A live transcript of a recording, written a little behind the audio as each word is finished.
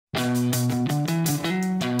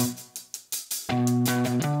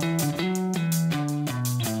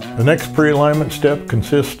The next pre-alignment step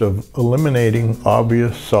consists of eliminating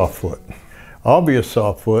obvious soft foot. Obvious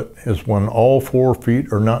soft foot is when all 4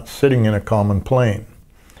 feet are not sitting in a common plane.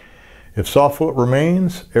 If soft foot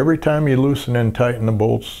remains, every time you loosen and tighten the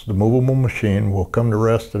bolts, the movable machine will come to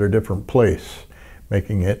rest at a different place,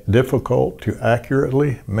 making it difficult to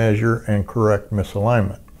accurately measure and correct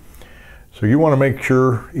misalignment. So you want to make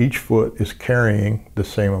sure each foot is carrying the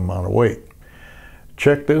same amount of weight.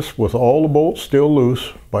 Check this with all the bolts still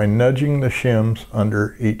loose by nudging the shims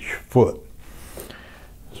under each foot.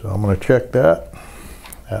 So I'm going to check that.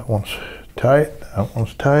 That one's tight, that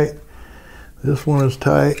one's tight, this one is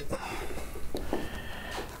tight.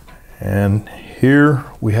 And here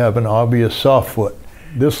we have an obvious soft foot.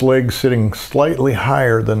 This leg's sitting slightly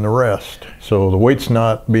higher than the rest, so the weight's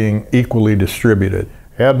not being equally distributed.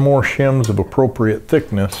 Add more shims of appropriate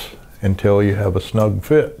thickness until you have a snug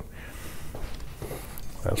fit.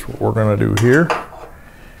 That's what we're going to do here.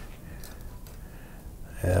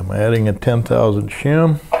 I'm adding a 10,000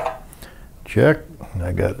 shim. Check.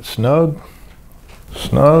 I got it snug,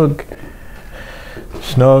 snug,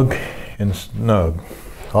 snug, and snug.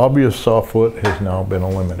 Obvious soft foot has now been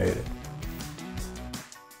eliminated.